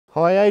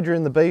Hi,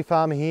 Adrian the Bee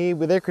Farmer here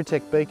with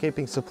Ecrotek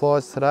Beekeeping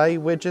Supplies. Today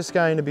we're just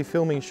going to be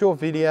filming a short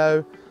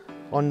video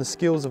on the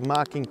skills of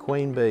marking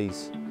queen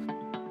bees.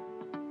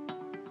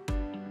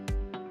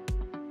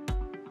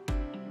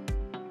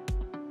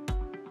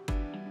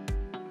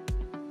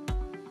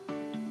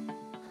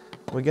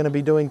 We're going to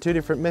be doing two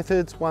different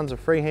methods. One's a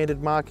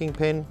free-handed marking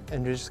pen,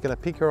 and you're just going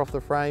to pick her off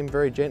the frame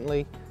very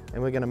gently,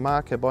 and we're going to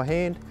mark her by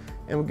hand.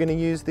 And we're going to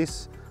use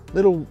this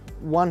little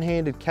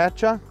one-handed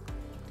catcher,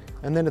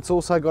 and then it's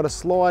also got a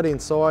slide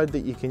inside that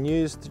you can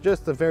use to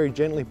just to very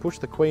gently push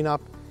the queen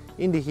up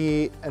into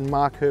here and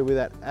mark her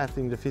without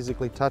having to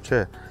physically touch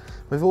her.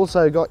 We've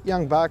also got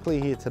young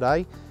Barkley here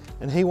today,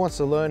 and he wants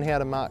to learn how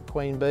to mark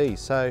queen bees.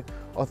 So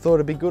I thought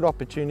it'd be a good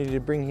opportunity to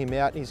bring him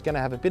out. He's going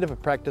to have a bit of a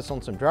practice on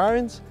some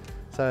drones.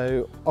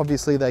 So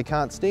obviously they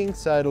can't sting,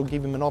 so it'll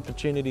give him an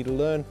opportunity to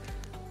learn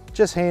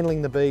just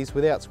handling the bees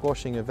without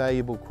squashing a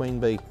valuable queen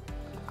bee.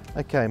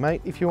 Okay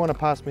mate, if you want to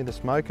pass me the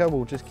smoker,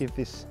 we'll just give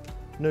this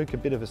nuke a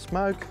bit of a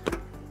smoke.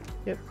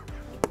 Yep,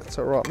 that's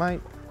all right mate.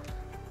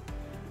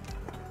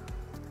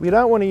 We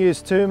don't want to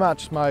use too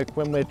much smoke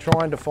when we're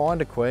trying to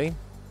find a queen,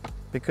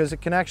 because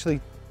it can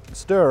actually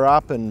stir her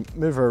up and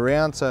move her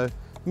around, so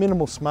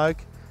minimal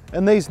smoke.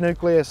 And these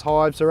nucleus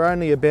hives are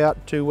only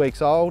about 2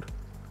 weeks old.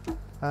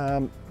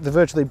 They're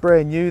virtually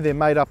brand new, they're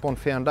made up on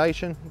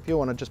foundation. If you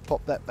want to just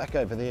pop that back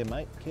over there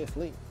mate,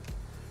 carefully,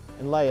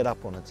 and lay it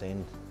up on its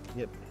end.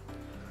 Yep,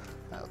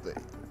 out there.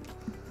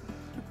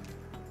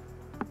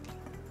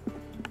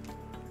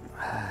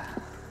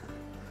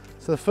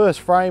 So the first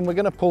frame, we're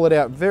going to pull it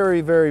out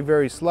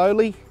very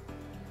slowly,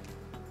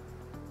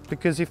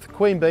 because if the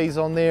queen bee's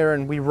on there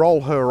and we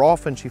roll her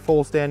off and she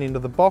falls down into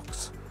the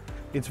box,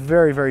 it's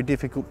very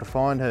difficult to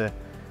find her.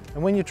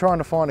 And when you're trying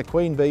to find a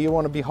queen bee, you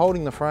want to be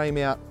holding the frame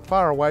out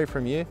far away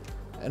from you,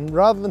 and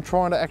rather than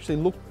trying to actually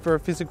look for a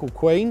physical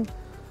queen,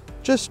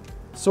 just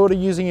sort of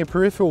using your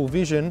peripheral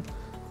vision,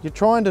 you're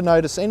trying to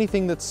notice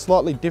anything that's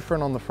slightly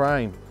different on the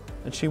frame,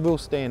 and she will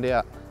stand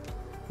out.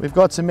 We've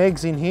got some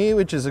eggs in here,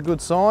 which is a good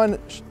sign.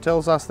 It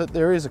tells us that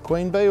there is a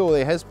queen bee, or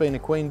there has been a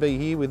queen bee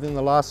here within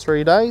the last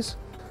 3 days.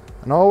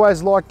 And I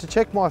always like to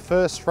check my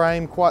first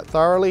frame quite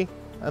thoroughly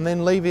and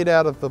then leave it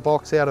out of the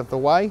box, out of the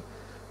way.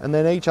 And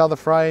then each other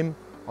frame,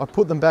 I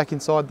put them back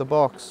inside the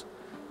box.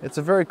 It's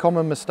a very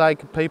common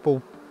mistake of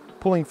people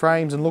pulling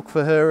frames and look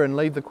for her and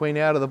leave the queen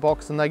out of the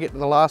box, and they get to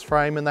the last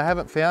frame and they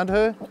haven't found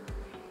her.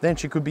 Then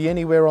she could be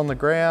anywhere on the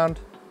ground,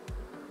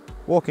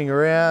 walking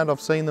around. I've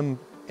seen them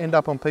end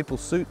up on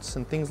people's suits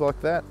and things like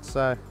that.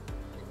 So,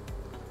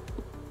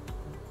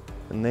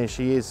 and there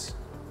she is.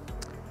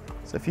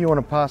 So if you want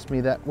to pass me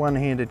that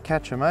one-handed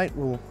catcher mate,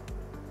 we'll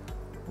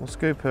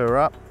scoop her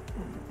up.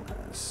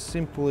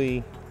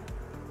 Simply,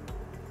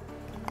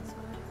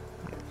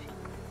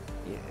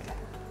 yeah.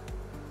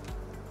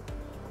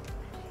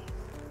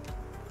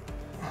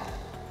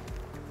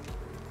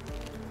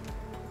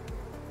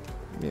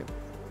 Yep.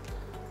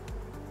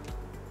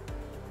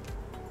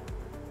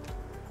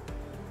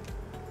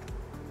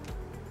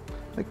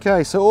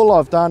 Okay, so all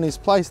I've done is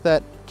place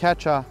that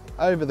catcher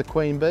over the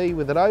queen bee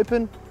with it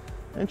open,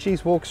 and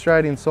she's walked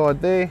straight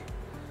inside there.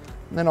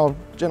 And then I'll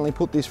gently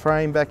put this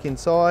frame back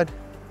inside.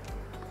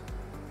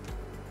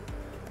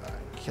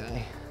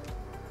 Okay.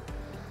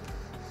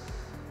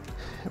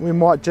 And we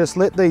might just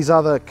let these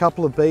other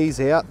couple of bees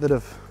out that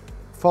have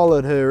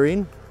followed her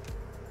in.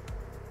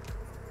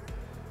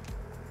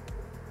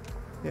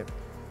 Yep.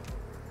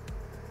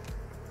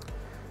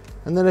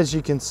 And then as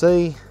you can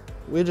see,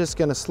 we're just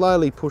going to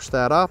slowly push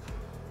that up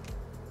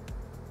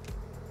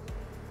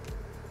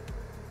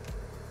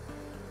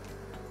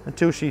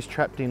until she's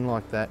trapped in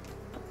like that.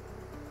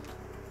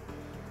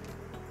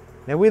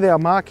 Now with our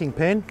marking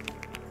pen,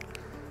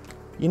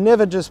 you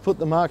never just put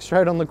the mark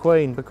straight on the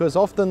queen, because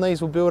often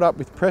these will build up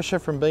with pressure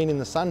from being in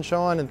the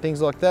sunshine and things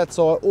like that.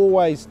 So I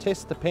always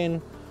test the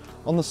pen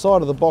on the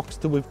side of the box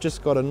till we've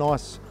just got a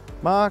nice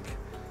mark.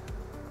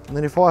 And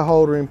then if I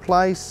hold her in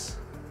place,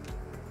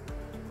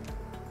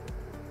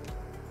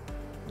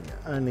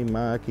 only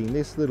marking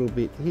this little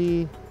bit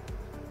here.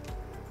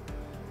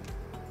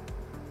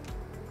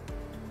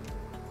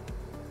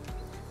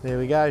 There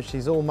we go,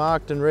 she's all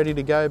marked and ready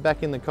to go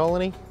back in the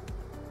colony.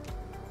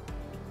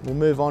 We'll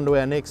move on to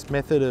our next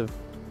method of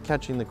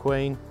catching the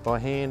queen by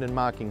hand and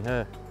marking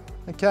her.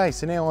 Okay,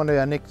 so now on to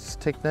our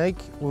next technique.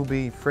 We'll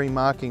be free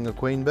marking a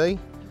queen bee.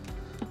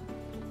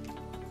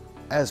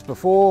 As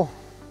before,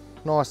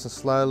 nice and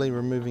slowly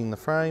removing the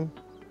frame.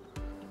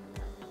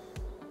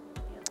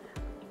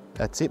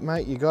 That's it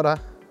mate, you got her.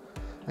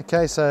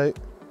 Okay, so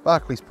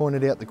Barkley's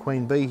pointed out the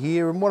queen bee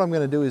here, and what I'm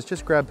going to do is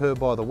just grab her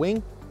by the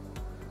wing.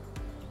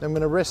 Then I'm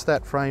going to rest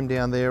that frame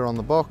down there on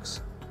the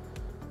box,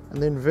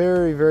 and then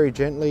very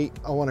gently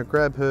I want to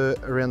grab her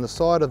around the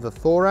side of the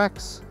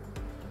thorax,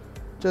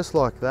 just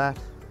like that,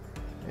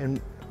 and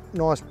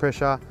nice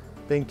pressure,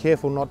 being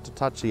careful not to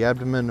touch the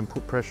abdomen and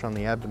put pressure on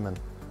the abdomen.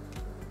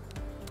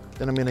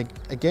 Then I'm going to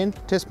again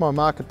test my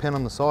marker pen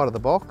on the side of the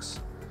box,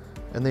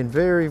 and then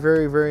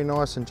very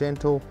nice and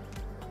gentle,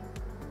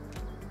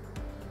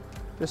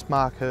 just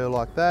mark her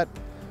like that.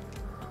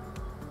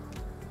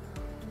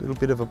 A little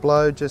bit of a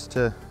blow just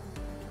to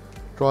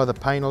dry the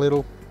paint a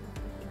little.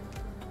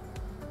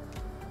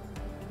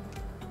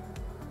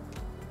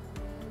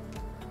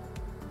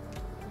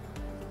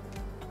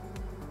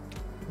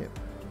 Yep.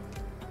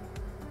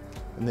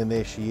 And then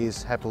there she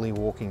is, happily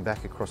walking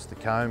back across the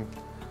comb.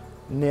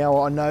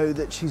 Now I know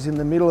that she's in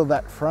the middle of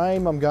that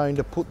frame. I'm going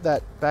to put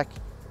that back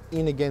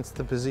in against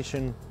the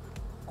position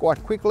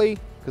quite quickly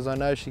because I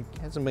know she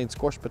hasn't been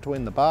squashed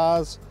between the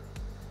bars.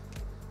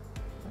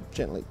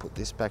 Gently put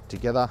this back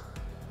together.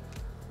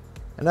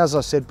 And as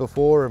I said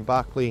before, and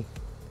Barclay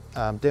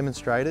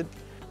demonstrated,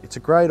 it's a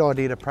great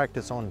idea to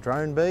practice on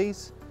drone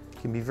bees.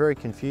 It can be very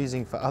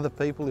confusing for other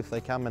people if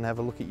they come and have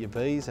a look at your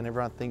bees and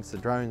everyone thinks the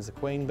drone's the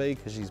queen bee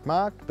because she's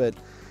marked, but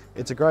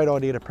it's a great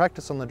idea to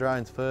practice on the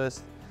drones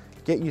first,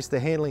 get used to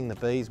handling the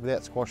bees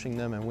without squashing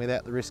them and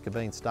without the risk of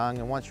being stung,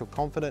 and once you're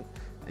confident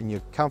and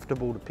you're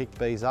comfortable to pick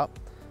bees up,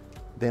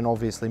 then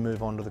obviously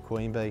move on to the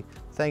queen bee.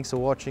 Thanks for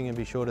watching and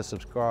be sure to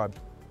subscribe.